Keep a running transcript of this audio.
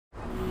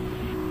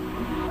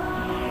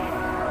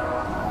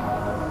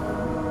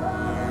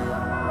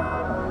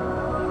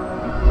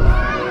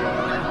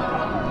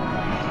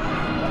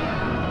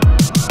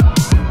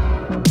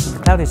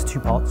is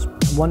two parts.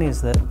 One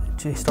is that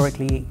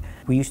historically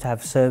we used to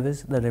have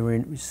servers that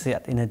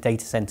sit in a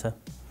data center,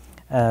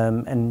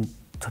 and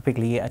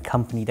typically a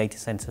company data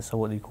center, so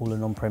what we call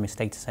an on-premise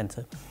data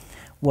center.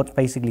 What's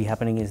basically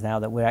happening is now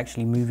that we're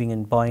actually moving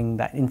and buying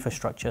that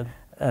infrastructure,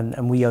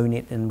 and we own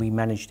it and we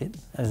managed it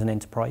as an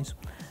enterprise.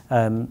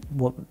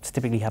 What's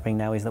typically happening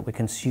now is that we're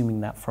consuming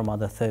that from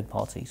other third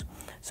parties.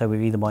 So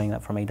we're either buying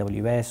that from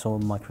AWS or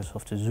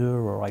Microsoft Azure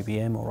or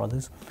IBM or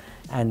others.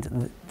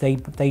 And they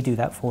do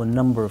that for a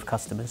number of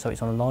customers. So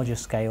it's on a larger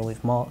scale,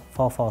 it's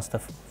far faster,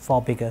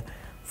 far bigger,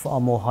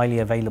 far more highly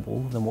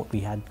available than what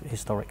we had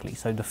historically.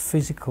 So the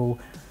physical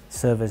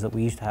servers that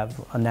we used to have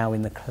are now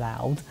in the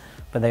cloud,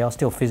 but they are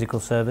still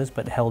physical servers,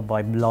 but held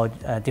by large,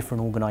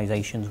 different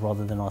organizations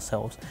rather than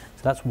ourselves.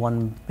 So that's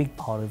one big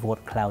part of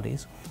what cloud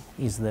is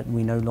that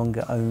we no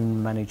longer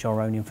manage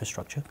our own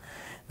infrastructure.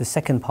 The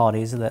second part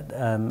is that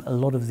a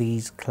lot of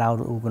these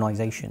cloud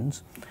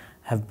organizations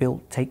have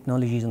built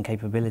technologies and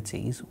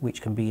capabilities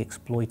which can be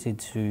exploited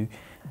to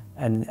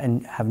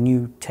and have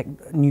new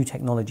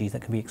technologies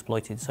that can be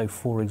exploited. So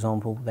for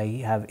example, they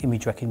have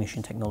image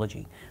recognition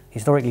technology.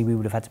 Historically we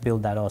would have had to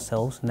build that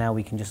ourselves. Now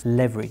we can just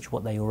leverage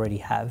what they already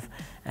have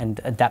and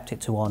adapt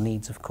it to our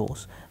needs, of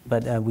course,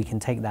 but we can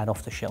take that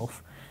off the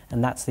shelf.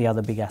 And that's the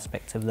other big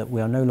aspect of that.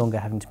 We are no longer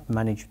having to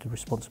manage the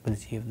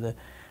responsibility of the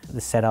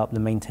setup,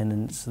 the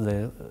maintenance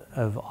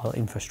of our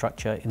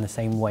infrastructure in the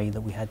same way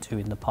that we had to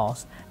in the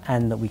past,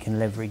 and that we can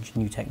leverage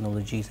new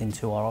technologies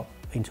into our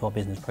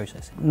business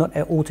process. Not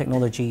all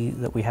technology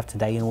that we have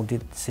today and all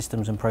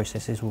systems and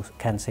processes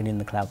can sit in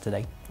the cloud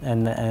today,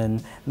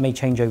 and may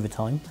change over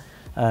time.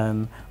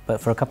 But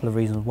for a couple of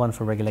reasons. One,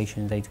 for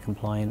regulation and data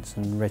compliance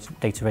and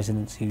data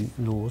residency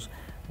laws,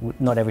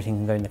 not everything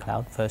can go in the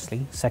cloud,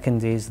 firstly.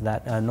 Second is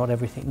that not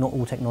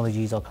all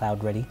technologies are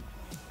cloud ready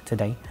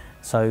today.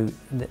 So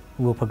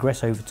we'll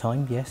progress over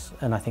time, yes,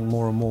 and I think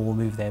more and more will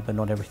move there, but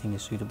not everything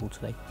is suitable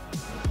today.